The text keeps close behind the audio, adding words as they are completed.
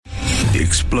The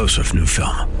explosive new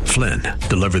film, Flynn,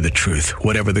 deliver the truth,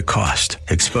 whatever the cost,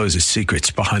 exposes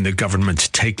secrets behind the government's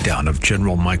takedown of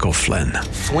General Michael Flynn.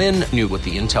 Flynn knew what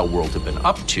the intel world had been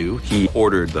up to. He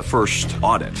ordered the first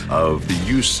audit of the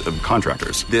use of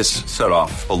contractors. This set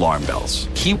off alarm bells.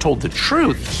 He told the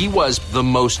truth. He was the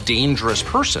most dangerous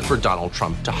person for Donald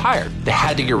Trump to hire. They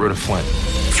had to get rid of Flynn.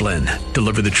 Flynn,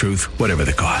 deliver the truth, whatever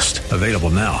the cost. Available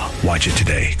now. Watch it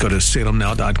today. Go to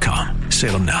salemnow.com.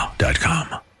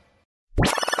 salemnow.com.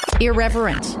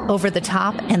 Irreverent, over the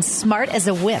top, and smart as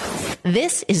a whip.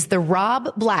 This is The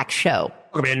Rob Black Show.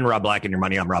 Welcome in, Rob Black and Your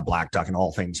Money. I'm Rob Black, talking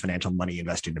all things financial, money,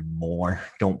 investing, and more.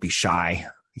 Don't be shy.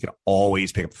 You can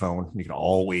always pick up the phone. You can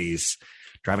always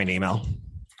drive me an email.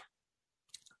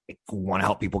 I want to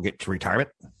help people get to retirement.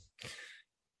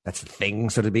 That's the thing,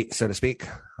 so to speak.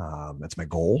 That's my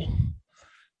goal.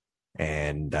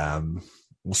 And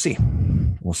we'll see.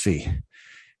 We'll see.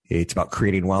 It's about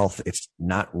creating wealth. It's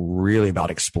not really about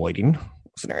exploiting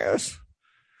scenarios.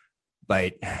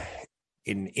 But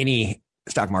in any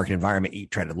stock market environment, you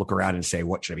try to look around and say,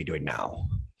 what should I be doing now?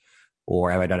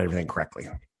 Or have I done everything correctly?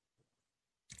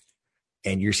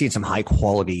 And you're seeing some high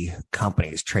quality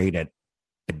companies trade at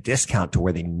a discount to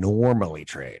where they normally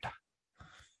trade.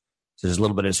 So there's a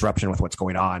little bit of disruption with what's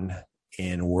going on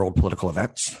in world political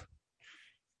events.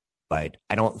 But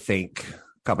I don't think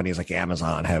companies like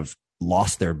Amazon have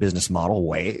lost their business model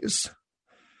ways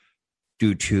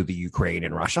due to the Ukraine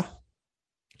and Russia.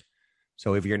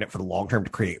 So if you're in it for the long term to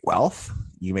create wealth,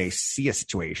 you may see a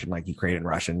situation like Ukraine and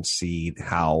Russia and see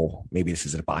how maybe this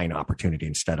is a buying opportunity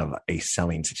instead of a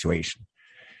selling situation.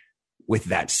 With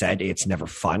that said, it's never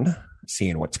fun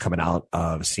seeing what's coming out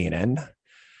of CNN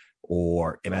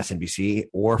or MSNBC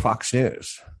or Fox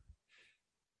News.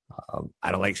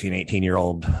 I don't like seeing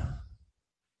 18-year-old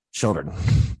children,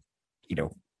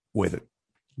 with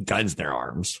guns in their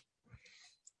arms,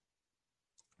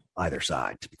 either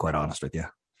side, to be quite honest with you.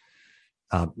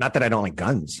 Not that I don't like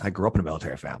guns. I grew up in a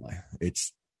military family.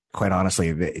 It's quite honestly,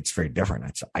 it's very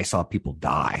different. I saw people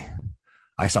die.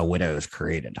 I saw widows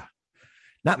created.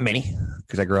 Not many,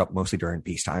 because I grew up mostly during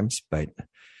peace times, but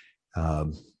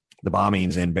the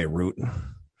bombings in Beirut,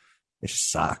 it just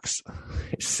sucks.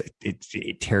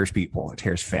 It tears people, it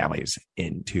tears families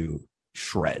into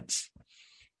shreds.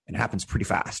 And it happens pretty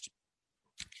fast.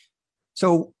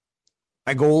 So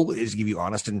my goal is to give you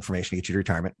honest information to get you to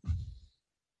retirement.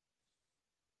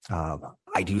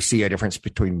 I do see a difference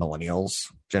between millennials,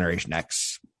 Generation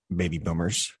X, baby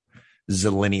boomers,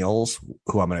 zillennials,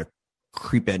 who I'm going to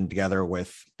creep in together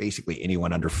with basically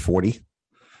anyone under 40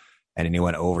 and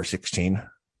anyone over 16.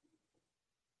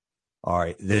 All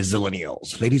right, the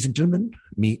zillennials. Ladies and gentlemen,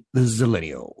 meet the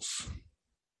zillennials.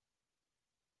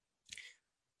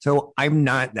 So I'm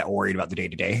not that worried about the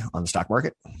day-to-day on the stock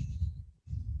market.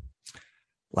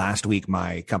 Last week,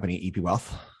 my company, EP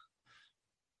Wealth,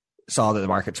 saw that the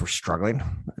markets were struggling.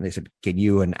 And they said, can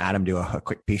you and Adam do a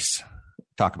quick piece,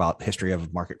 talk about the history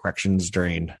of market corrections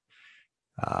during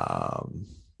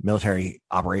military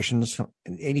operations?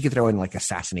 And you can throw in like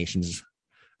assassinations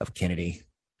of Kennedy.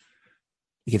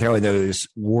 You can throw in those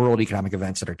world economic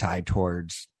events that are tied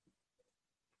towards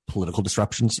political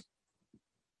disruptions.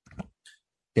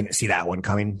 Didn't see that one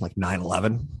coming, like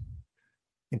 9/11.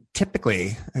 And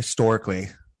typically, historically,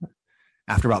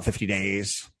 after about 50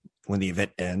 days, when the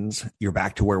event ends, you're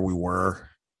back to where we were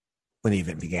when the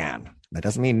event began. That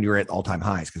doesn't mean you're at all-time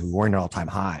highs, because we weren't at all-time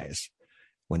highs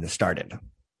when this started. And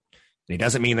it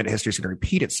doesn't mean that history is going to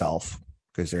repeat itself,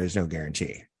 because there is no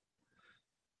guarantee.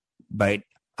 But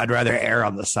I'd rather err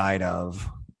on the side of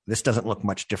this doesn't look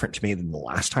much different to me than the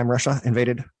last time Russia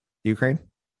invaded Ukraine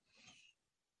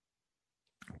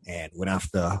and went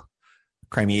off the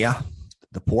Crimea,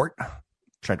 the port,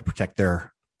 tried to protect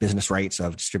their business rights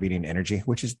of distributing energy,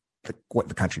 which is what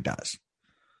the country does.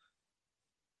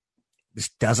 This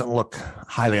doesn't look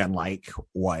highly unlike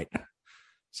what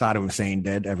Saddam Hussein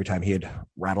did every time he had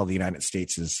rattled the United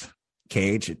States'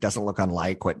 cage. It doesn't look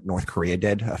unlike what North Korea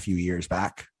did a few years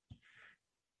back,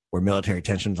 where military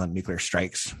tensions on nuclear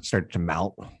strikes started to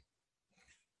mount.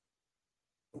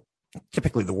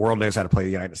 Typically, the world knows how to play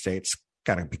the United States,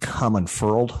 kind of become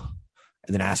unfurled,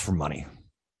 and then ask for money.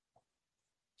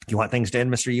 You want things to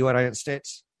end, Mr. United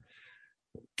States?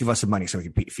 Give us some money so we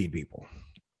can feed people.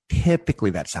 Typically,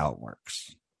 that's how it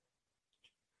works.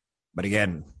 But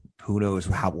again, who knows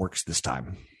how it works this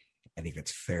time? I think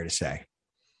it's fair to say.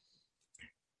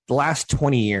 The last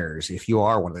 20 years, if you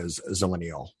are one of those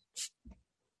zillennials,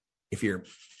 if you're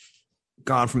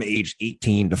gone from age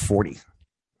 18 to 40, it's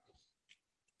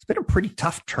been a pretty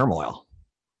tough turmoil.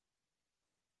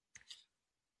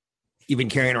 You've been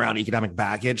carrying around economic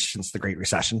baggage since the Great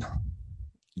Recession.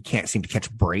 You can't seem to catch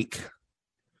a break.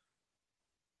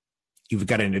 You've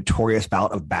got a notorious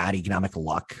bout of bad economic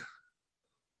luck.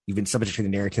 You've been subject to the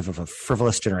narrative of a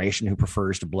frivolous generation who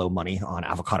prefers to blow money on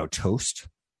avocado toast.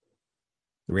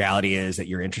 The reality is that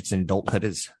your interest in adulthood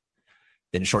has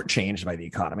been shortchanged by the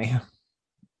economy.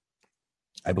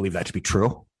 I believe that to be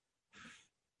true.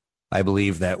 I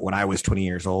believe that when I was 20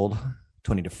 years old,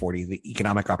 20 to 40, the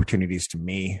economic opportunities to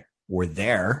me were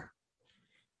there,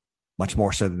 much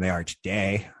more so than they are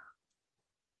today.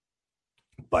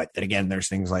 But then again, there's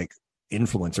things like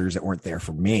influencers that weren't there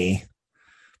for me.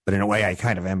 But in a way, I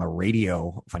kind of am a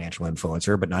radio financial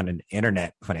influencer, but not an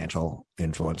internet financial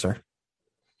influencer.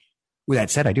 With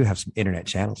that said, I do have some internet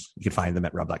channels. You can find them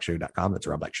at robblackshow.com. That's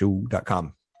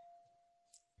robblackshow.com.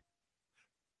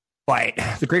 But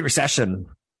the Great Recession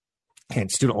and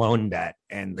student loan debt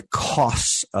and the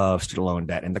costs of student loan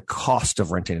debt and the cost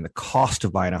of renting and the cost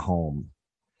of buying a home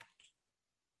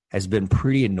has been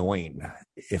pretty annoying.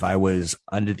 If I was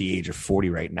under the age of 40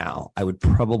 right now, I would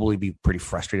probably be pretty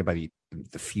frustrated by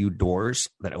the few doors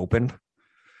that opened,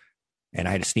 and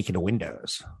I had to sneak into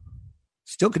windows.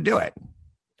 Still could do it,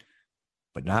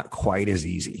 but not quite as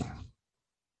easy.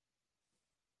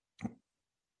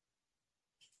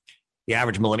 The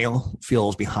average millennial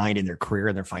feels behind in their career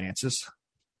and their finances.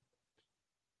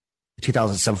 The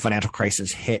 2007 financial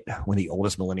crisis hit when the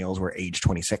oldest millennials were age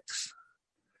 26.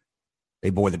 They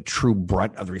bore the true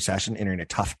brunt of the recession, entering a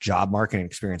tough job market and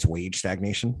experienced wage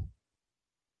stagnation.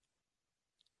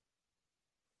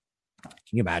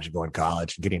 Can you imagine going to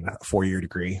college, getting a 4-year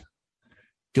degree,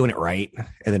 doing it right,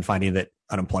 and then finding that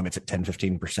unemployment's at 10,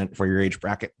 15% for your age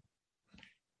bracket?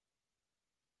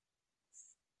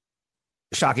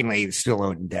 Shockingly, student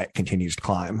loan debt continues to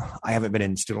climb. I haven't been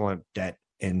in student loan debt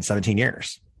in 17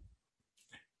 years.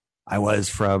 I was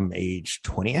from age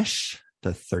 20-ish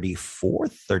to 34,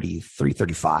 33,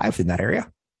 35 in that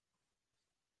area.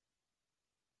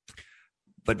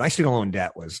 But my student loan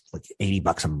debt was like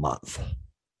 $80 a month.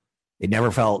 It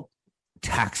never felt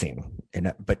taxing,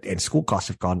 and school costs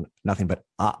have gone nothing but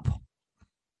up.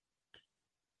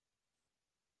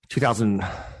 2,000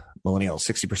 millennials,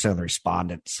 60% of the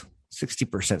respondents,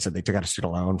 60% said they took out a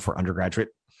student loan for undergraduate.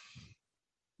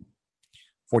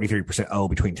 43% owe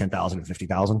between $10,000 and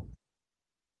 $50,000.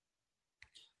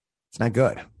 It's not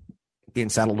good. Being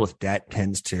saddled with debt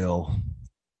tends to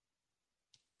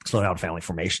slow down family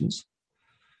formations.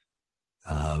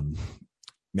 Men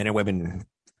and women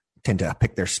tend to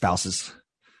pick their spouses,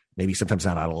 maybe sometimes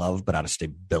not out of love, but out of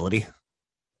stability.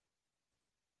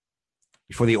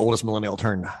 Before the oldest millennial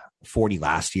turned 40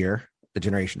 last year, the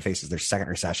generation faces their second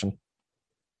recession.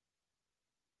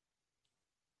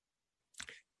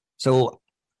 So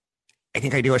I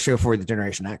think I do a show for the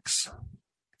Generation X.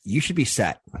 You should be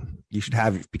set. You should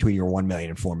have between your 1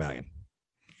 million and 4 million.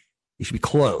 You should be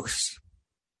close.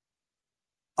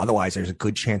 Otherwise, there's a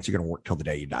good chance you're going to work till the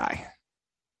day you die.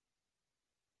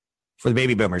 For the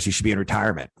baby boomers, you should be in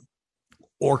retirement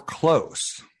or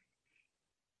close.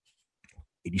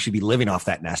 And you should be living off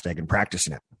that nest egg and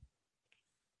practicing it.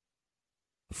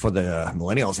 For the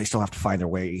millennials, they still have to find their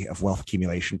way of wealth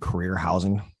accumulation, career,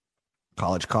 housing,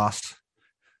 college costs,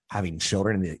 having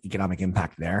children, and the economic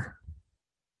impact there.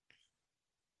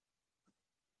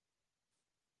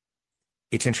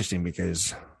 It's interesting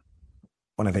because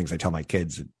one of the things I tell my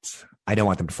kids, I don't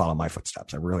want them to follow my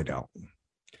footsteps. I really don't.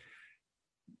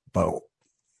 But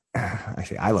I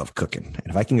say, I love cooking. And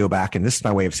if I can go back, and this is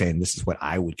my way of saying this is what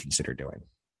I would consider doing.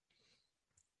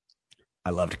 I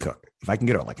love to cook. If I can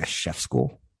get to like a chef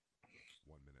school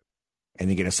and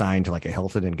then get assigned to like a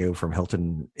Hilton and go from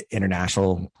Hilton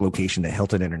International location to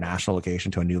Hilton International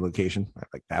location to a new location,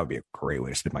 like that would be a great way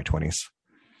to spend my 20s.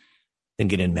 Then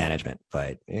get in management.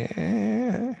 But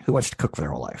who wants to cook for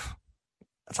their whole life?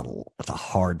 That's a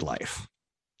hard life.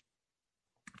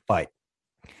 But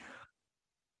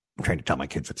I'm trying to tell my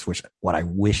kids that's what I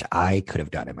wish I could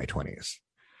have done in my 20s.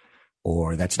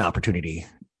 Or that's an opportunity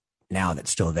now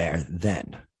that's still there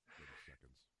then.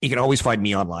 You can always find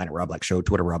me online at Rob Black Show,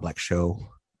 Twitter, Rob Black Show.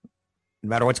 No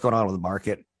matter what's going on with the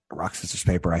market, rock, scissors,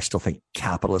 paper, I still think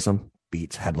capitalism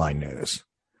beats headline news.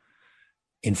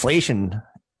 Inflation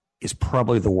is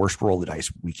probably the worst roll of the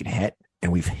dice we can hit.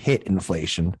 And we've hit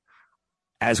inflation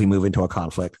as we move into a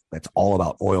conflict that's all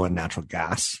about oil and natural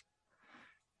gas.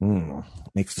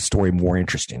 Makes the story more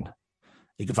interesting.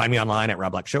 You can find me online at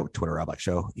Rob Black Show, Twitter, Rob Black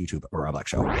Show, YouTube, or Rob Black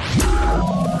Show.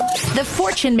 The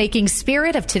fortune-making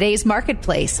spirit of today's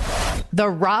marketplace. The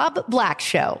Rob Black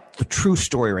Show. The true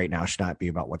story right now should not be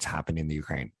about what's happening in the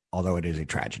Ukraine, although it is a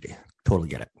tragedy. Totally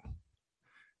get it.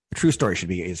 The true story should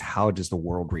be is how does the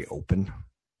world reopen?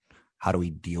 How do we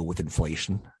deal with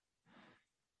inflation?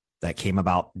 that came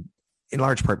about in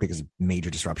large part because of major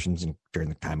disruptions during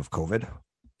the time of COVID.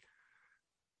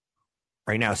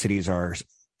 Right now, cities are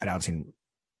announcing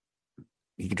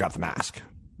you can drop the mask.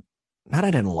 Not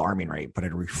at an alarming rate, but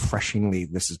at a refreshingly,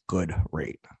 this is good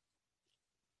rate.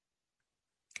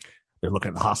 They're looking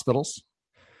at the hospitals.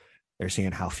 They're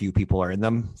seeing how few people are in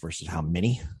them versus how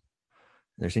many.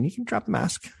 They're saying you can drop the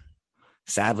mask.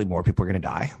 Sadly, more people are going to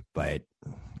die, but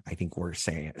I think we're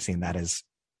seeing that as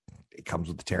it comes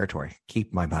with the territory.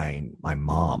 Keep my mind, my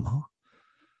mom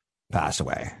passed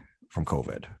away from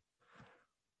COVID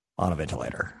on a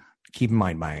ventilator. Keep in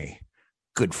mind, my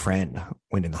good friend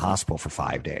went in the hospital for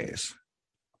 5 days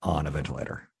on a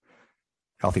ventilator.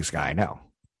 Healthiest guy I know.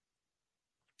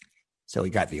 So he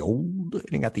got the old and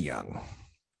he got the young.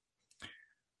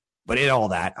 But in all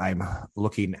that, I'm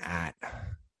looking at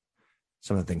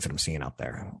some of the things that I'm seeing out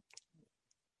there.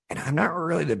 And I'm not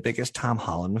really the biggest Tom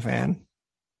Holland fan.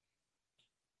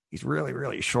 He's really,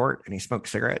 really short and he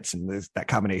smokes cigarettes. And that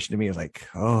combination to me is like,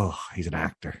 oh, he's an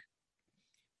actor.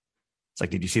 It's like,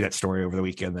 did you see that story over the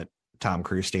weekend that Tom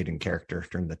Cruise stayed in character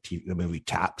during the movie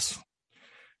Taps?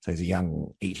 So he's a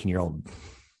young 18-year-old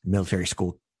military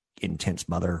school intense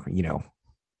mother,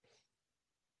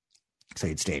 so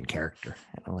he'd stay in character.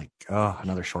 And I'm like, oh,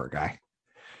 another short guy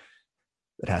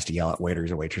that has to yell at waiters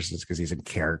and waitresses because he's in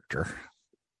character.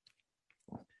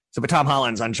 So, but Tom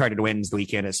Holland's Uncharted wins the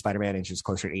weekend as Spider-Man inches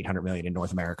closer to $800 million in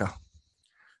North America.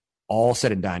 All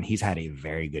said and done, he's had a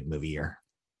very good movie year.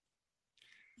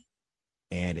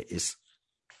 And it is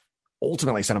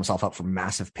ultimately set himself up for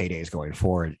massive paydays going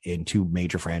forward in two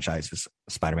major franchises,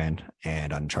 Spider-Man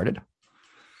and Uncharted.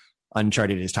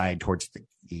 Uncharted is tied towards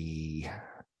the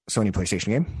Sony PlayStation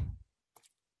game,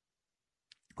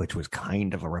 which was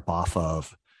kind of a ripoff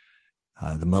of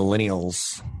the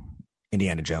Millennials'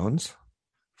 Indiana Jones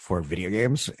for video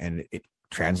games, and it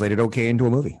translated okay into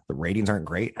a movie. The ratings aren't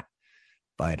great,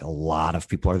 but a lot of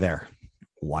people are there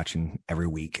watching every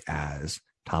week as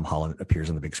Tom Holland appears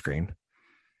on the big screen.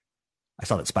 I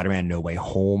saw that Spider-Man No Way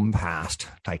Home passed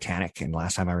Titanic, and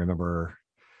last time I remember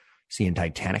seeing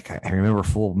Titanic, I remember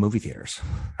full movie theaters.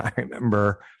 I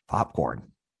remember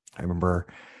popcorn. I remember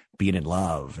being in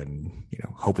love and,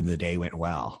 hoping the day went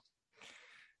well.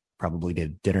 Probably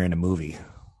did dinner and a movie.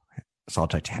 Saw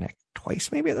Titanic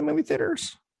twice, maybe at the movie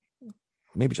theaters.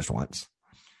 Maybe just once.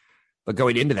 But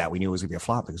going into that, we knew it was going to be a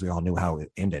flop because we all knew how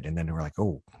it ended. And then we were like,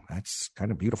 oh, that's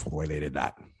kind of beautiful the way they did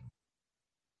that.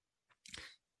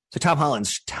 So Tom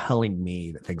Holland's telling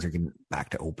me that things are getting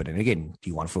back to open. And again, do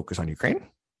you want to focus on Ukraine?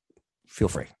 Feel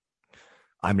free.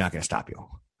 I'm not going to stop you.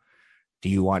 Do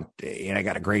you want, and I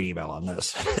got a great email on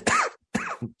this.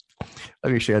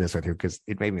 Let me share this with you because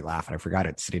it made me laugh and I forgot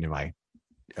it sitting in my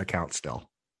account still.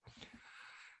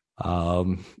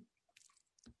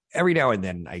 Every now and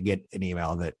then I get an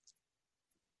email that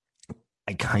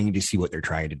I kind of see what they're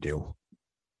trying to do.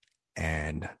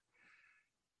 And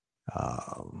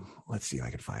let's see if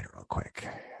I can find it real quick.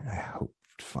 I hope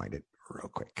to find it real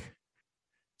quick.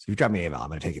 So if you drop me an email, I'm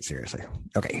going to take it seriously.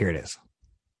 Okay, here it is.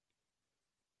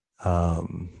 I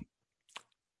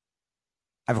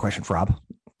have a question for Rob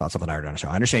about something I heard on the show.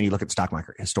 I understand you look at the stock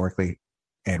market historically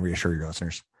and reassure your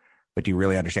listeners, but do you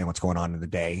really understand what's going on in the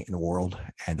day in the world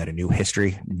and that a new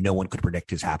history no one could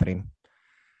predict is happening?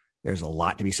 There's a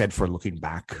lot to be said for looking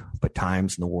back, but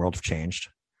times in the world have changed.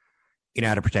 You know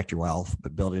how to protect your wealth,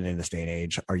 but building in this day and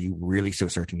age, are you really so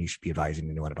certain you should be advising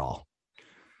anyone at all?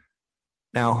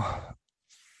 Now,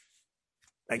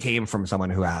 that came from someone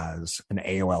who has an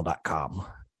AOL.com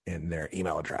in their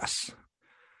email address.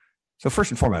 So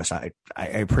first and foremost, I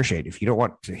appreciate if you don't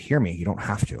want to hear me, you don't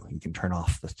have to. You can turn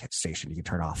off the station. You can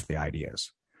turn off the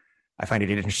ideas. I find it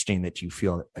interesting that you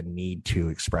feel a need to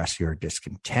express your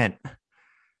discontent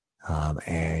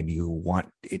and you want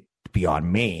it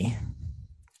beyond me.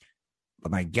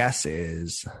 But my guess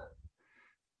is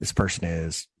this person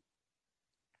is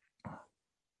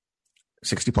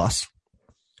 60 plus,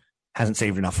 hasn't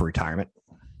saved enough for retirement,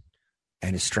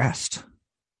 and is stressed.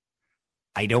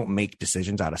 I don't make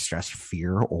decisions out of stress,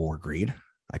 fear, or greed.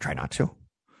 I try not to.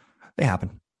 They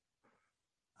happen.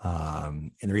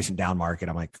 In the recent down market,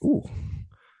 I'm like, ooh,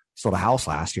 sold a house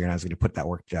last year, and I was going to put that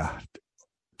work to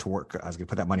work. I was going to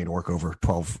put that money to work over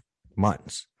 12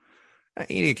 months.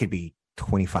 It could be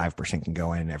 25% can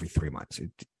go in every 3 months.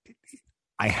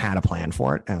 I had a plan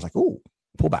for it, and I was like, ooh,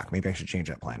 pull back. Maybe I should change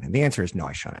that plan. And the answer is no,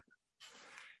 I shouldn't,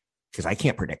 because I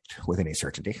can't predict with any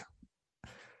certainty.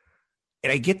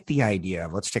 And I get the idea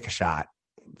of let's take a shot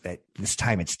that this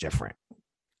time it's different.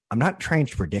 I'm not trying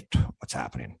to predict what's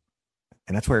happening.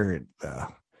 And that's where the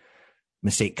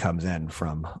mistake comes in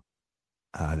from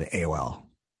the AOL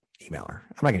emailer.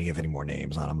 I'm not going to give any more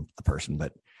names on the person,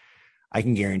 but I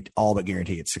can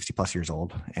guarantee it's 60 plus years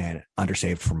old and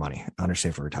undersaved for money,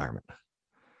 undersaved for retirement.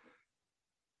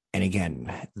 And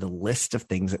again, the list of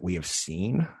things that we have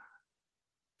seen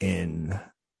in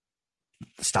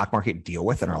the stock market deal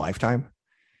with in our lifetime,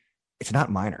 it's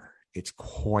not minor. It's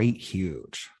quite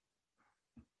huge.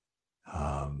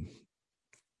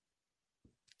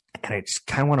 And I just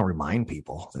kind of want to remind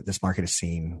people that this market has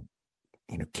seen,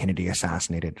 Kennedy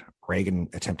assassinated, Reagan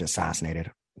attempted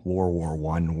assassinated, World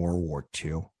War I, World War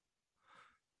II,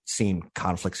 seen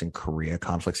conflicts in Korea,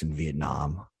 conflicts in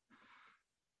Vietnam,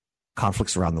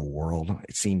 conflicts around the world.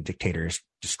 It's seen dictators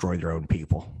destroy their own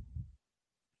people.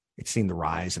 It's seen the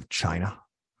rise of China,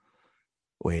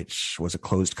 which was a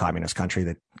closed communist country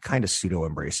that kind of pseudo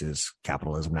embraces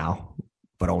capitalism now,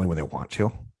 but only when they want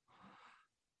to.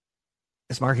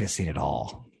 This market has seen it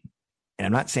all. And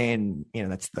I'm not saying,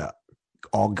 that's the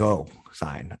all go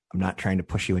sign. I'm not trying to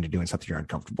push you into doing something you're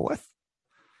uncomfortable with.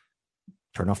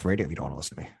 Turn off the radio if you don't want to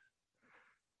listen to me.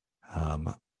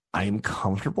 I am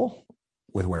comfortable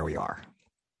with where we are,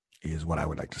 is what I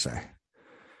would like to say.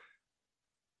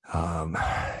 And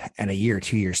a year,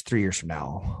 2 years, 3 years from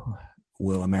now,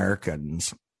 will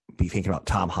Americans be thinking about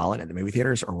Tom Holland at the movie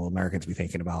theaters, or will Americans be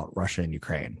thinking about Russia and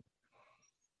Ukraine?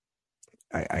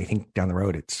 I think down the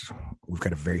road, we've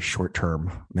got a very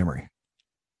short-term memory,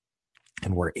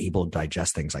 and we're able to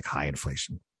digest things like high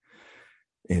inflation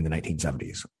in the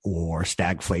 1970s or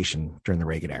stagflation during the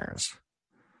Reagan eras.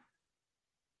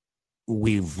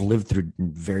 We've lived through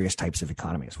various types of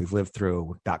economies. We've lived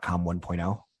through .com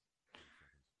 1.0,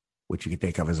 which you can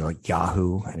think of as like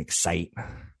Yahoo and Excite,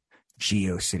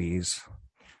 GeoCities,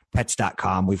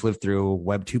 Pets.com. We've lived through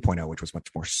Web 2.0, which was much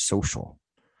more social.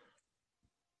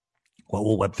 What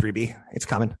will Web 3 be? It's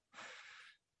coming.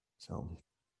 So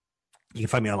you can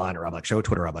find me online at Rob Black Show,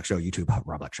 Twitter, Rob Black Show, YouTube,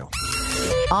 Rob Black Show.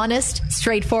 Honest,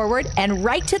 straightforward, and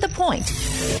right to the point.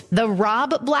 The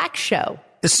Rob Black Show.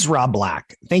 This is Rob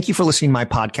Black. Thank you for listening to my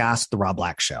podcast, The Rob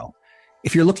Black Show.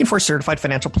 If you're looking for a certified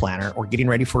financial planner or getting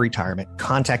ready for retirement,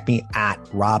 contact me at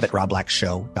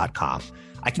rob@robblackshow.com.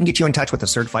 I can get you in touch with a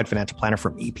certified financial planner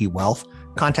from EP Wealth.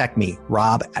 Contact me,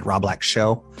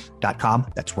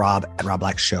 rob@robblackshow.com. That's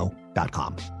rob@robblackshow.com.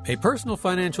 A personal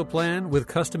financial plan with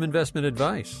custom investment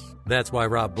advice. That's why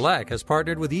Rob Black has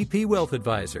partnered with EP Wealth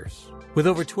Advisors. With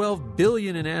over $12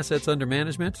 billion in assets under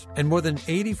management and more than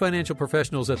 80 financial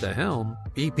professionals at the helm,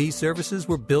 EP services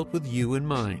were built with you in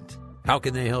mind. How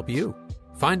can they help you?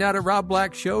 Find out at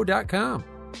robblackshow.com.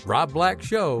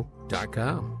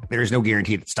 robblackshow.com. There's no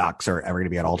guarantee that stocks are ever going to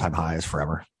be at all-time highs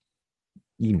forever.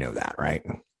 You know that, right?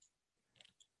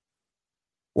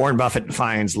 Warren Buffett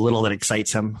finds little that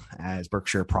excites him as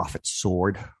Berkshire profits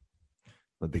soared. I'm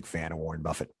a big fan of Warren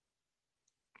Buffett.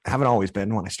 I haven't always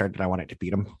been. When I started, I wanted to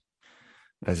beat him.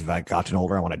 But as I've gotten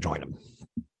older, I want to join him.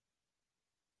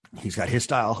 He's got his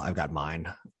style. I've got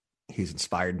mine. He's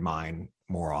inspired mine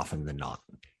more often than not.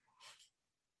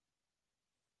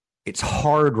 It's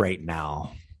hard right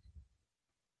now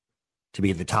to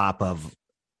be at the top of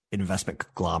an investment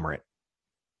conglomerate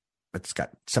that's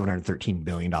got $713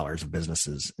 billion of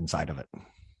businesses inside of it.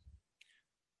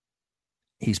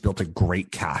 He's built a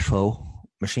great cash flow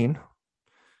machine.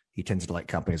 He tends to like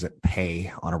companies that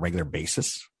pay on a regular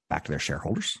basis back to their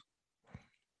shareholders.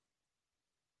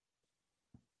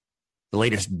 The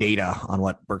latest data on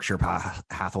what Berkshire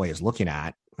Hathaway is looking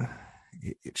at,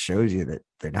 it shows you that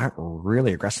they're not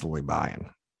really aggressively buying.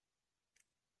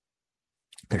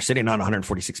 They're sitting on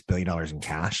 $146 billion in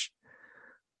cash.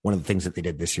 One of the things that they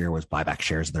did this year was buy back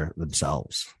shares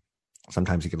themselves.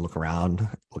 Sometimes you can look around,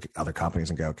 look at other companies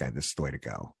and go, okay, this is the way to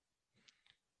go.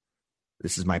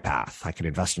 This is my path. I could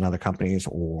invest in other companies,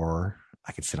 or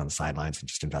I could sit on the sidelines and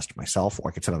just invest in myself, or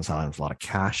I could sit on the sidelines with a lot of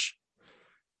cash.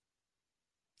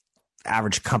 The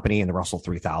average company in the Russell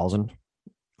 3000,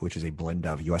 which is a blend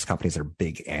of U.S. companies that are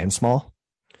big and small,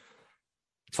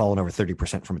 it's fallen over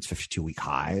 30% from its 52-week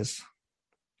highs,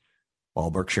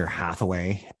 while Berkshire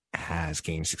Hathaway has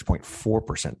gained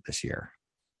 6.4% this year.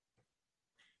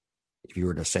 If you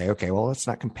were to say, okay, well, let's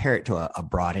not compare it to a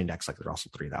broad index like the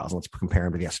Russell 3000. Let's compare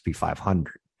him to the S&P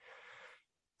 500.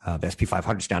 The S&P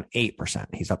 500 is down 8%.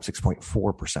 He's up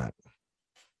 6.4%.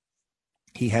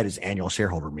 He had his annual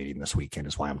shareholder meeting this weekend,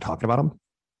 is why I'm talking about him.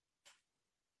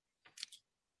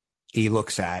 He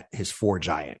looks at his four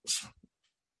giants.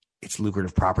 It's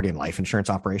lucrative property and life insurance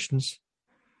operations.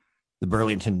 The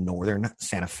Burlington Northern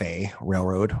Santa Fe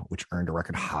Railroad, which earned a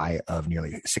record high of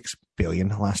nearly $6 billion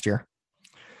last year.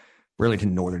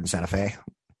 Burlington Northern Santa Fe.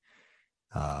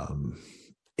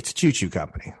 It's a choo-choo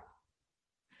company.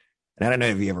 And I don't know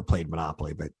if you ever played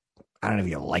Monopoly, but I don't know if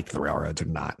you like the railroads or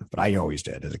not, but I always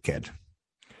did as a kid.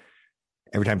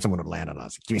 Every time someone would land on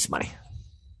us, give me some money.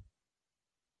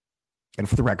 And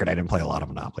for the record, I didn't play a lot of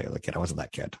Monopoly as a kid. I wasn't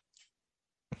that kid.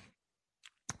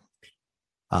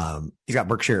 He's got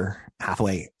Berkshire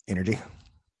Hathaway Energy.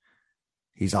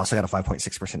 He's also got a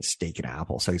 5.6% stake in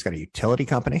Apple. So he's got a utility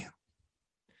company.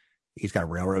 He's got a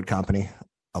railroad company,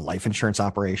 a life insurance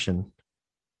operation,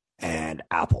 and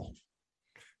Apple.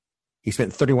 He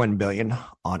spent $31 billion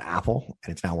on Apple,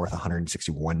 and it's now worth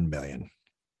 $161 billion.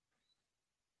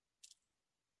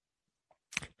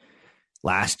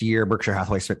 Last year, Berkshire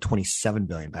Hathaway spent $27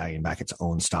 billion buying back its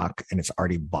own stock, and it's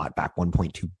already bought back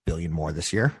 $1.2 billion more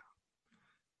this year.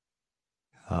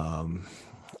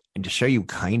 And to show you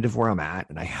kind of where I'm at,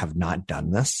 and I have not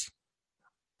done this,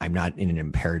 I'm not in an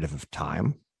imperative of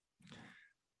time.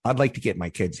 I'd like to get my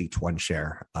kids each one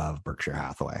share of Berkshire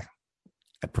Hathaway.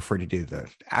 I'd prefer to do the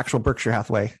actual Berkshire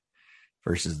Hathaway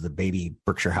versus the baby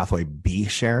Berkshire Hathaway B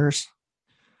shares.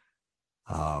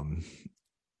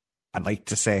 I'd like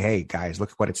to say, hey, guys,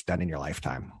 look at what it's done in your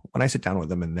lifetime. When I sit down with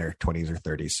them in their 20s or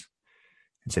 30s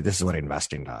and say, this is what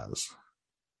investing does.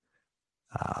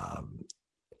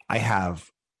 I have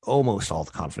almost all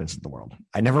the confidence in the world.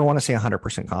 I never want to say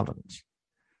 100% confidence,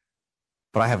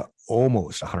 but I have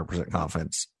almost 100%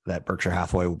 confidence that Berkshire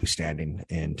Hathaway will be standing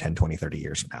in 10, 20, 30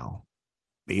 years from now,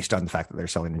 based on the fact that they're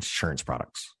selling insurance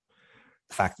products,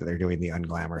 the fact that they're doing the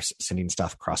unglamorous sending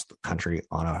stuff across the country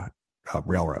on a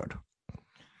railroad.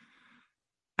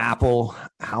 Apple,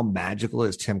 how magical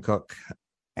is Tim Cook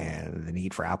and the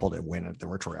need for Apple to win at the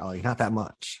virtual reality? Not that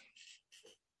much.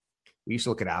 We used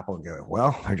to look at Apple and go,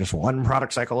 well, they're just one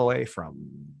product cycle away from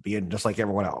being just like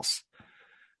everyone else.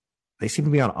 They seem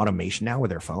to be on automation now with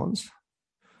their phones.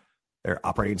 Their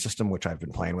operating system, which I've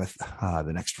been playing with,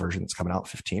 the next version that's coming out,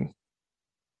 15.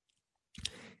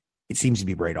 It seems to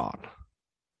be right on.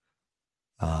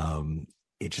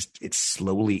 It's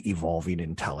slowly evolving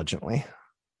intelligently.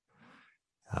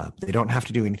 They don't have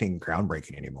to do anything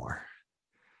groundbreaking anymore.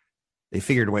 They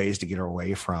figured ways to get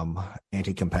away from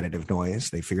anti-competitive noise.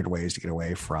 They figured ways to get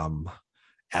away from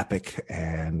Epic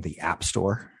and the App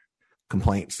Store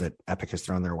complaints that Epic has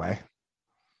thrown their way.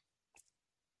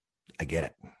 I get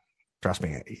it. Trust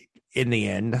me. In the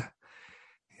end,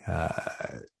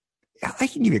 I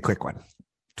can give you a quick one.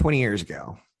 20 years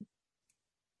ago,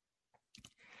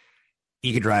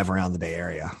 you could drive around the Bay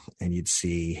Area and you'd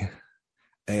see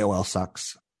AOL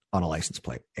sucks on a license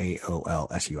plate,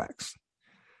 AOL-SUX.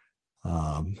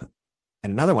 And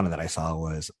another one that I saw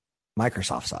was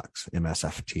Microsoft sucks,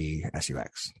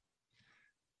 MSFT-SUX.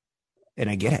 And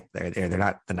I get it. They're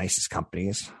not the nicest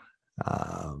companies.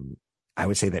 I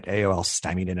would say that AOL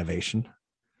stymied innovation.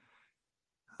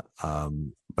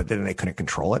 But then they couldn't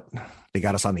control it. They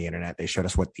got us on the internet. They showed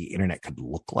us what the internet could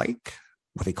look like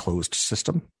with a closed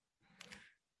system.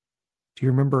 Do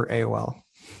you remember AOL?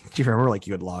 Do you remember like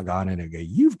you would log on and it'd go,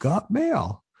 you've got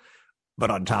mail?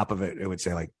 But on top of it, it would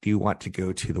say like, do you want to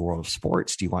go to the world of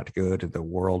sports? Do you want to go to the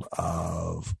world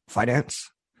of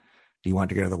finance? Do you want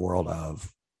to go to the world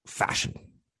of fashion?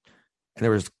 And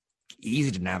there was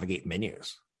easy to navigate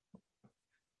menus.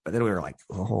 But then we were like,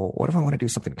 oh, what if I want to do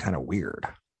something kind of weird?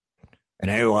 And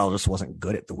AOL just wasn't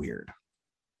good at the weird.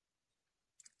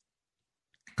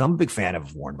 I'm a big fan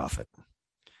of Warren Buffett.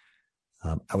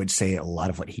 I would say a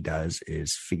lot of what he does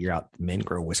is figure out men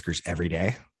grow whiskers every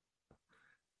day.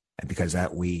 And because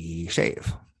that, we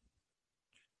shave.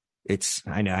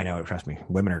 I know, trust me.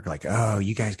 Women are like, oh,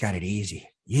 you guys got it easy.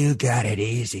 You got it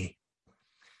easy.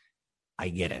 I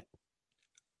get it.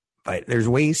 But there's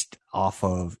waste off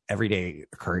of everyday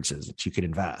occurrences that you could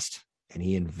invest. And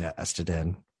he invested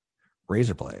in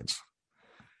razor blades.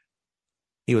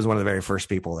 He was one of the very first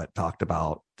people that talked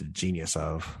about the genius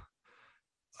of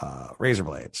razor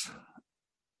blades,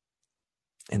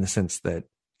 in the sense that,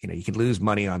 you know, you could lose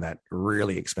money on that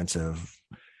really expensive,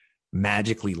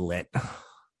 magically lit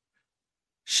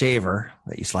shaver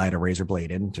that you slide a razor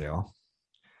blade into.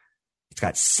 It's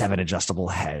got 7 adjustable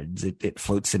heads. It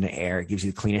floats in the air. It gives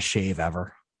you the cleanest shave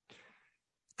ever.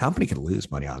 Company could lose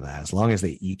money on that as long as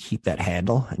you keep that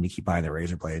handle and you keep buying the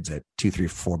razor blades at $2,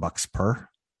 $3, $4 per.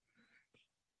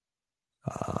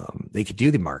 They could do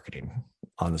the marketing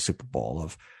on the Super Bowl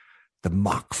of the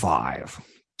Mach 5.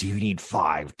 Do you need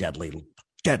 5 deadly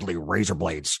razor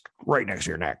blades right next to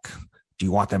your neck? Do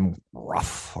you want them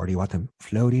rough or do you want them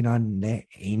floating on the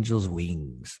angel's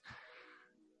wings?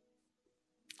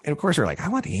 And of course, they're like, I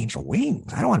want the angel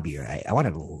wings. I don't want to I want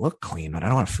it to look clean, but I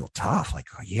don't want to feel tough. Like,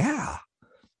 oh, yeah.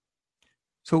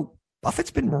 So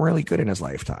Buffett's been really good in his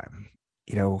lifetime.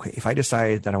 You know, if I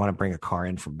decide that I want to bring a car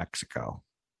in from Mexico,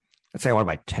 let's say I want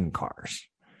to buy 10 cars.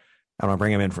 I want to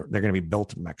bring them in they're going to be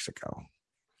built in Mexico.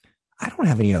 I don't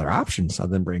have any other options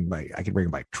other than I can bring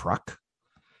them by truck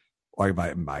or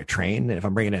by train. And if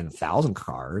I'm bringing in 1,000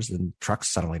 cars, then trucks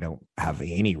suddenly don't have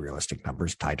any realistic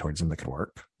numbers tied towards them that could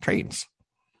work. Trains.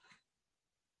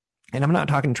 And I'm not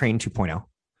talking train 2.0.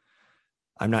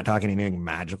 I'm not talking anything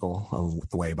magical of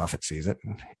the way Buffett sees it.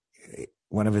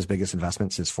 One of his biggest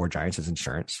investments is Four Giants is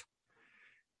insurance.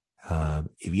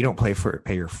 If you don't pay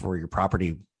for your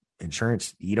property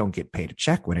insurance, you don't get paid a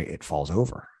check when it falls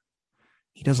over.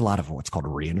 He does a lot of what's called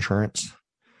reinsurance,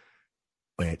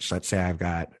 which, let's say I've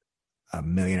got $1.5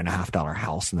 million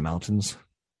house in the mountains,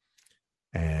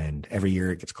 and every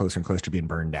year it gets closer and closer to being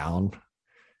burned down.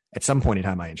 At some point in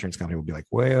time, my insurance company will be like,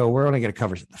 well, we're only going to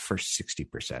cover the first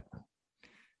 60%.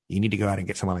 You need to go out and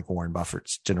get someone like Warren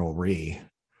Buffett's General Re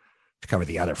to cover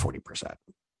the other 40%.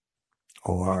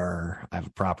 Or I have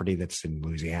a property that's in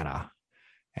Louisiana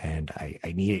and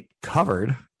I need it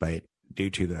covered, but due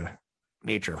to the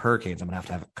nature of hurricanes, I'm going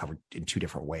to have it covered in 2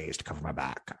 different ways to cover my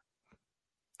back.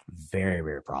 Very,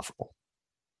 very profitable.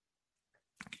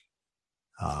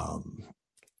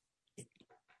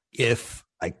 If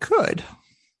I could,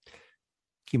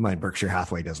 keep in mind, Berkshire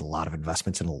Hathaway does a lot of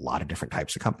investments in a lot of different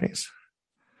types of companies.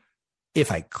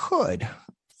 If I could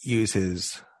use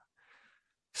his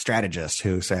strategists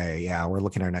who say, yeah, we're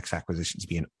looking at our next acquisition to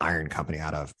be an iron company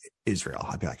out of Israel,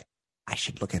 I'd be like, I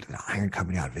should look at an iron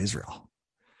company out of Israel.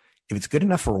 If it's good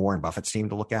enough for Warren Buffett's team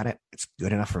to look at it, it's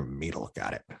good enough for me to look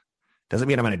at it. Doesn't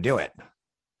mean I'm going to do it.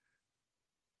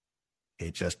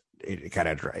 It kind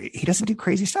of, he doesn't do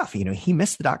crazy stuff. He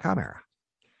missed the .com era.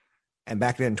 And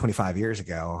back then, 25 years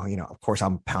ago, of course,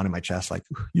 I'm pounding my chest like,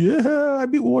 yeah, I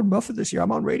beat Warren Buffett this year.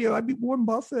 I'm on radio. I beat Warren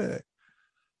Buffett.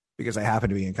 Because I happen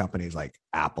to be in companies like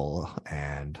Apple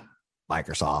and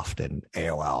Microsoft and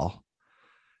AOL.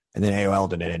 And then AOL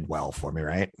didn't end well for me,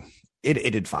 right?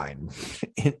 It did fine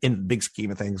in the big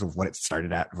scheme of things of what it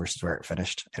started at versus where it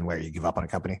finished and where you give up on a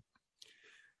company.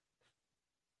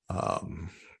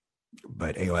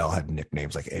 But AOL had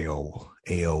nicknames like AO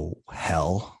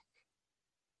Hell.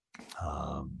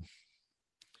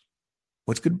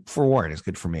 What's good for Warren is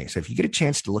good for me. So if you get a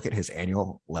chance to look at his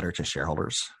annual letter to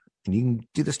shareholders, and you can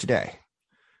do this today.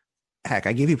 Heck,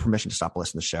 I gave you permission to stop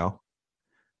listening to the show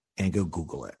and go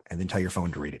Google it and then tell your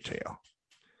phone to read it to you.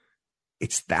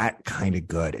 It's that kind of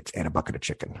good. It's and a bucket of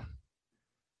chicken.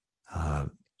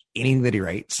 Anything that he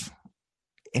writes,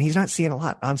 and he's not seeing a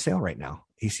lot on sale right now.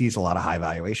 He sees a lot of high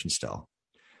valuation still.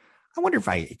 I wonder if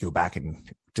I go back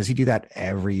and does he do that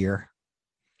every year?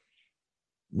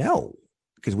 No,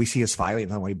 because we see his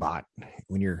filings on what he bought.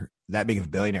 When you're that big of a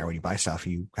billionaire, when you buy stuff,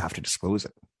 you have to disclose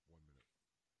it.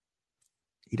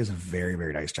 He does a very,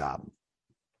 very nice job.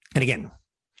 And again,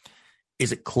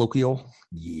 is it colloquial?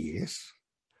 Yes.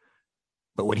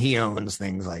 But when he owns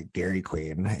things like Dairy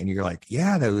Queen and you're like,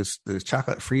 yeah, those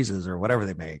chocolate freezes or whatever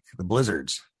they make, the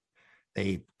blizzards,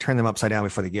 they turn them upside down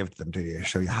before they give them to you to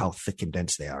show you how thick and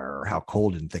dense they are or how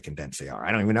cold and thick and dense they are.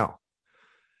 I don't even know.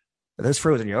 But those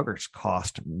frozen yogurts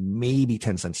cost maybe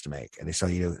 10 cents to make and they sell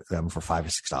you them for $5 to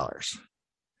 $6.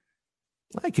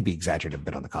 Well, I could be exaggerated a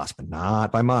bit on the cost, but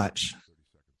not by much.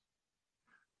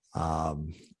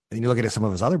 And you look at some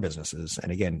of his other businesses,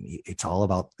 and again, it's all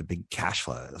about the big cash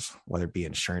flows, whether it be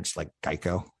insurance like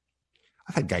Geico.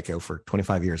 I've had Geico for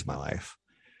 25 years of my life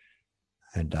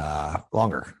and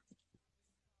longer.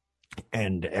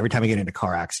 And every time I get into a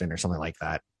car accident or something like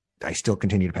that, I still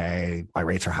continue to pay. My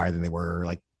rates are higher than they were.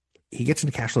 Like he gets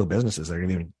into cash flow businesses that are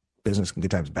even business in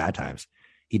good times, bad times.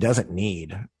 He doesn't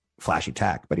need flashy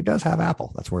tech, but he does have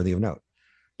Apple. That's worthy of note.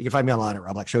 You can find me online at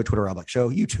Rob Black Show, Twitter, Rob Black Show,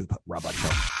 YouTube, Rob Black Show.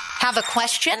 Have a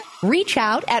question? Reach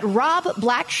out at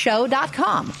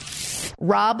robblackshow.com.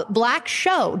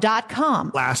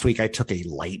 robblackshow.com. Last week, I took a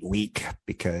light week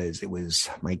because it was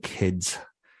my kids'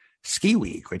 ski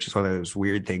week, which is one of those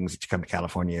weird things that you come to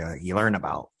California, you learn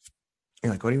about.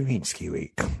 You're like, what do you mean ski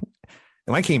week? And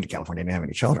when I came to California, I didn't have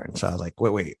any children. So I was like,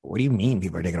 wait, what do you mean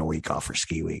people are taking a week off for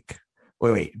ski week?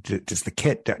 Wait, does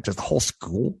the whole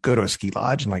school go to a ski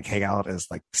lodge and like hang out as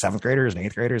like 7th graders and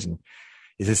 8th graders? And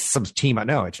is this some team? I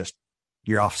know it's just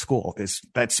you're off school.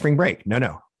 That's spring break.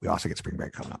 No. We also get spring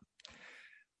break coming up.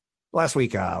 Last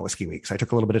week was ski week, so I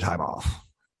took a little bit of time off.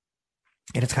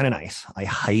 And it's kind of nice. I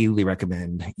highly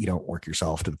recommend you don't work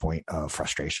yourself to the point of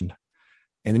frustration.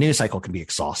 And the news cycle can be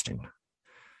exhausting.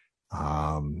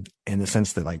 In the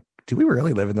sense that like, do we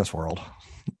really live in this world?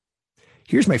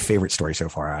 Here's my favorite story so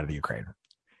far out of the Ukraine.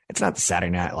 It's not the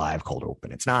Saturday Night Live cold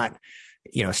open. It's not,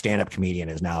 stand-up comedian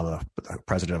is now the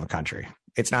president of a country.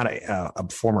 It's not a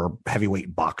former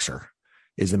heavyweight boxer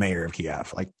is the mayor of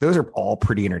Kiev. Like those are all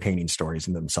pretty entertaining stories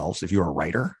in themselves. If you're a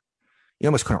writer, You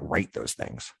almost couldn't write those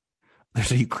things.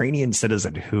 There's a Ukrainian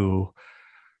citizen who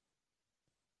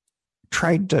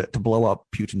tried to blow up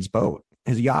Putin's boat,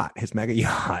 his yacht, his mega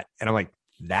yacht. And I'm like,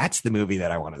 that's the movie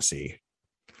that I want to see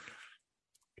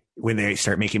when they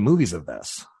start making movies of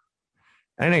this.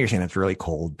 And I know you're saying it's really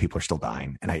cold. People are still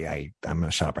dying. And I'm going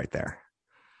to shut up right there.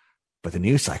 But the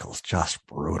news cycle is just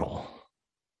brutal.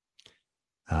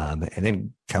 And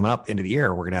then coming up into the year,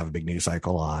 we're going to have a big news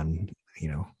cycle on,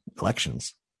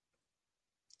 elections.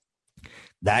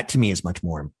 That to me is much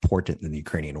more important than the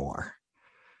Ukrainian war.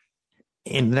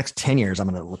 In the next 10 years, I'm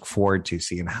going to look forward to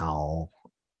seeing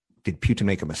did Putin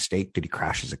make a mistake? Did he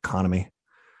crash his economy?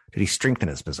 Did he strengthen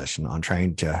his position on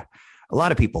trying to, a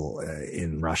lot of people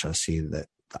in Russia see that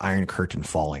the Iron Curtain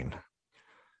falling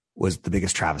was the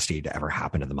biggest travesty to ever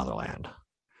happen to the motherland.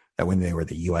 That when they were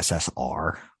the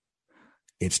USSR,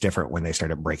 it's different when they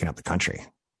started breaking up the country.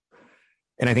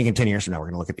 And I think in 10 years from now, we're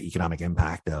going to look at the economic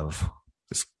impact of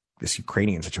this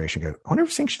Ukrainian situation. I wonder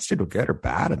if sanctions did good or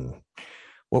bad, and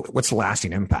what's the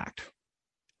lasting impact?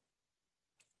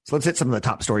 So let's hit some of the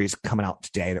top stories coming out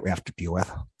today that we have to deal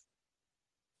with.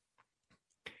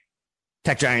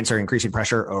 Tech giants are increasing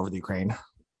pressure over the Ukraine.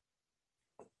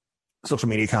 Social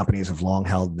media companies have long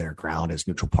held their ground as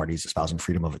neutral parties espousing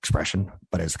freedom of expression.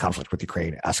 But as the conflict with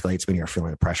Ukraine escalates, many are feeling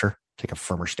the pressure to take a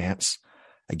firmer stance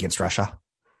against Russia.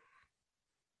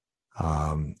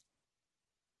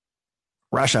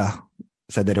 Russia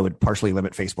said that it would partially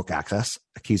limit Facebook access,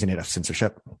 accusing it of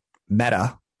censorship.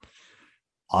 Meta,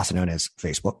 also known as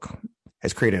Facebook,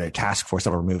 has created a task force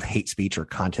that will remove hate speech or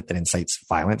content that incites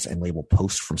violence and label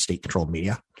posts from state-controlled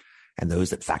media and those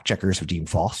that fact-checkers have deemed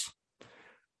false.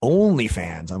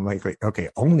 OnlyFans, I'm like, okay,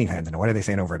 OnlyFans, and what are they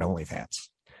saying over at OnlyFans?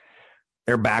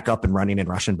 They're back up and running in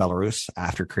Russia and Belarus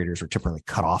after creators were temporarily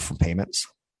cut off from payments.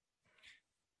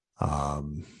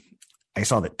 I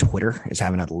saw that Twitter is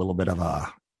having a little bit of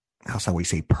a, how shall we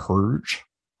say, purge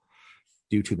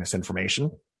due to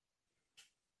misinformation.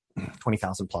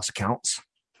 20,000 plus accounts.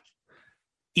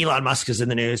 Elon Musk is in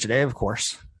the news today, of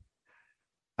course.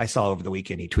 I saw over the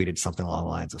weekend he tweeted something along the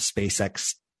lines of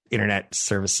SpaceX internet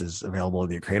services available in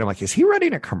the Ukraine. I'm like, is he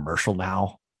running a commercial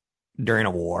now during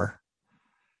a war?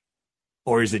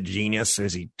 Or is it genius?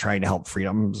 Is he trying to help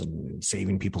freedoms and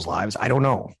saving people's lives? I don't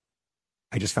know.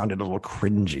 I just found it a little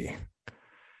cringy.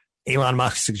 Elon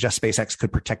Musk suggests SpaceX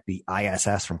could protect the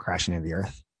ISS from crashing into the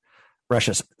Earth.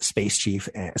 Russia's space chief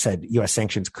said U.S.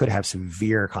 sanctions could have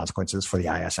severe consequences for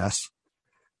the ISS,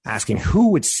 asking who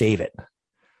would save it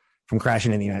from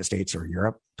crashing in the United States or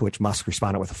Europe, to which Musk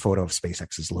responded with a photo of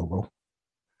SpaceX's logo.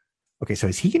 Okay, so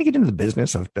is he going to get into the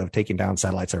business of taking down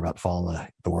satellites that are about to fall in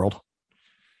the world?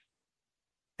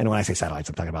 And when I say satellites,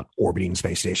 I'm talking about orbiting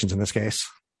space stations in this case.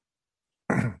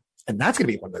 And that's going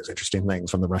to be one of those interesting things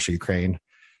from the Russia-Ukraine,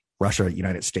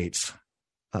 Russia-United States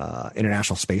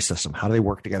international space system. How do they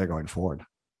work together going forward?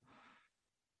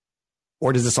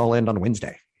 Or does this all end on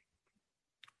Wednesday?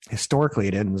 Historically,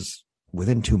 it ends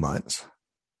within 2 months.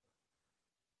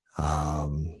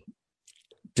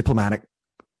 Diplomatic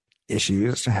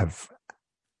issues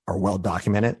are well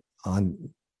documented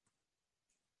in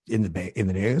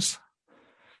the news.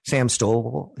 Sam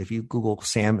Stovall, if you Google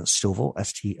Sam Stovall,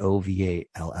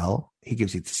 Stovall, he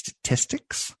gives you the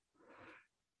statistics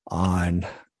on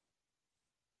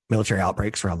military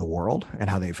outbreaks around the world and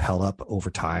how they've held up over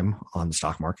time on the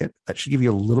stock market. That should give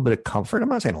you a little bit of comfort. I'm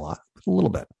not saying a lot, but a little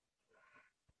bit.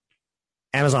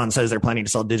 Amazon says they're planning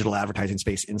to sell digital advertising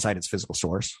space inside its physical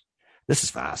stores. This is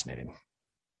fascinating.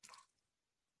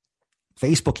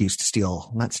 Facebook used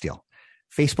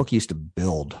to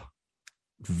build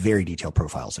very detailed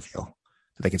profiles of you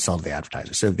that they could sell to the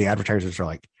advertisers. So if the advertisers are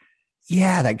like,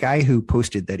 yeah, that guy who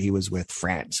posted that he was with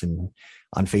France and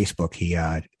on Facebook,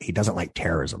 he doesn't like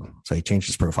terrorism. So he changed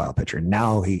his profile picture.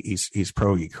 Now he's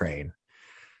pro-Ukraine.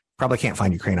 Probably can't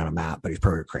find Ukraine on a map, but he's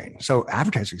pro-Ukraine. So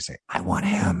advertisers say, I want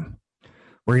him.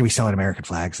 We're going to be selling American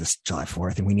flags this July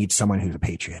 4th, and we need someone who's a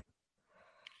patriot.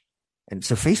 And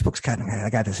so Facebook's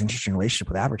got this interesting relationship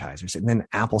with advertisers. And then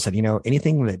Apple said,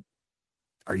 anything that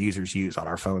our users use on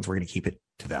our phones, we're going to keep it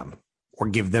to them or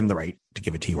give them the right to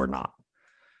give it to you or not.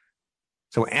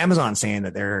 So Amazon's saying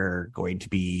that they're going to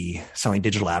be selling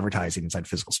digital advertising inside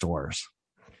physical stores.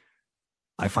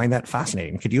 I find that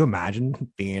fascinating. Could you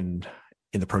imagine being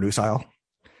in the produce aisle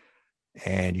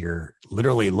and you're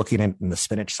literally looking in the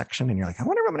spinach section and you're like, I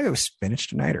wonder if I'm going to go with spinach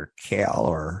tonight or kale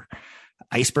or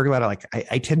iceberg.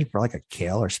 I tend to like a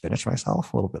kale or spinach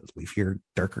myself, a little bit leafier,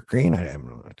 darker green. I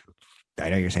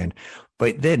know you're saying,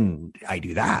 but then I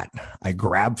do that. I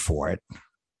grab for it.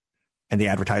 And the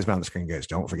advertisement on the screen goes,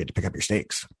 don't forget to pick up your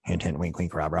steaks. Hint, hint, wink,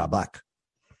 wink, rah, rah, black.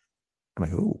 I'm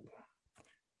like, ooh.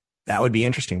 That would be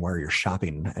interesting where you're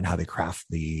shopping and how they craft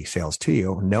the sales to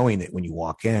you, knowing that when you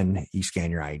walk in, you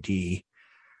scan your ID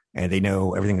and they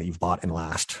know everything that you've bought in the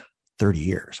last 30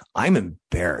 years. I'm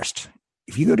embarrassed.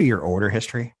 If you go to your order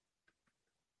history,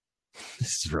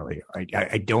 this is really,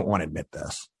 I don't want to admit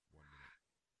this.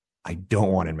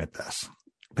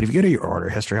 But if you go to your order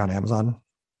history on Amazon,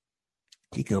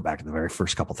 you can go back to the very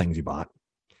first couple things you bought.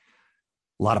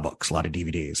 A lot of books, a lot of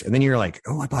DVDs. And then you're like,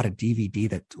 oh, I bought a DVD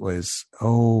that was,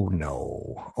 oh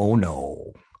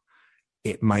no.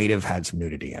 It might have had some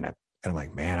nudity in it. And I'm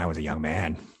like, man, I was a young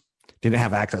man. Didn't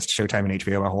have access to Showtime and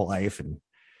HBO my whole life. And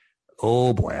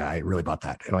oh boy, I really bought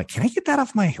that. And I'm like, can I get that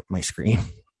off my screen?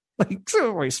 Like,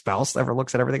 so my spouse ever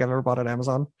looks at everything I've ever bought on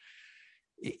Amazon.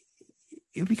 It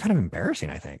would be kind of embarrassing,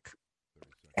 I think.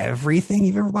 Everything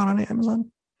you've ever bought on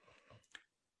Amazon.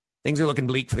 Things are looking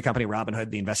bleak for the company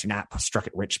Robinhood. The investing app struck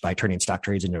it rich by turning stock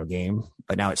trades into a game,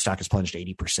 but now its stock has plunged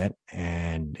 80%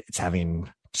 and it's having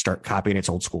to start copying its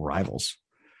old school rivals.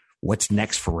 What's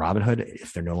next for Robinhood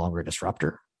if they're no longer a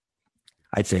disruptor?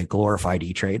 I'd say a glorified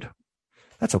E-Trade.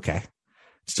 That's okay.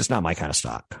 It's just not my kind of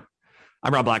stock.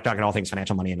 I'm Rob Black, talking all things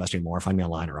financial, money, investing, more. Find me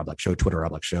online at Rob Black Show, Twitter,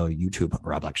 Rob Black Show, YouTube,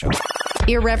 Rob Black Show.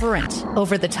 Irreverent,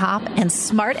 over the top, and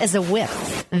smart as a whip.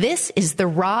 This is the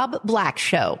Rob Black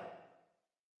Show.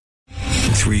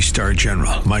 3-star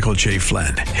General Michael J.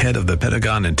 Flynn, head of the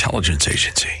Pentagon Intelligence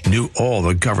Agency, knew all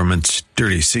the government's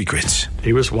dirty secrets.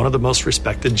 He was one of the most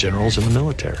respected generals in the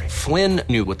military. Flynn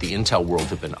knew what the intel world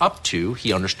had been up to.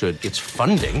 He understood its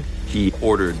funding. He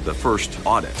ordered the first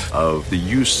audit of the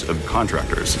use of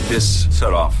contractors. This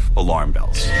set off alarm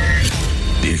bells.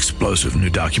 The explosive new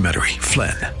documentary,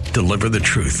 Flynn, Deliver the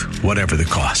Truth, Whatever the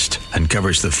Cost,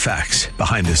 uncovers the facts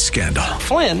behind this scandal.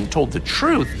 Flynn told the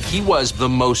truth. He was the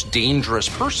most dangerous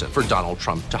person for Donald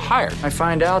Trump to hire. I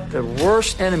find out the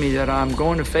worst enemy that I'm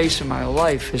going to face in my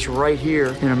life is right here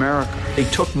in America. They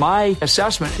took my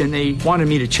assessment and they wanted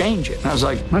me to change it. And I was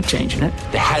like, I'm not changing it.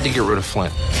 They had to get rid of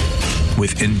Flynn.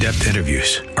 With in-depth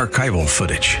interviews, archival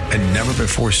footage, and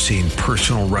never-before-seen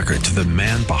personal records of the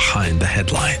man behind the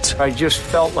headlines. I just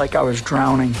felt like I was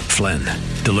drowning. Flynn,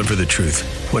 Deliver the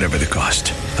Truth, Whatever the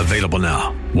Cost. Available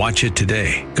now. Watch it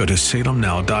today. Go to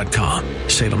salemnow.com.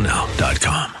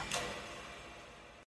 salemnow.com.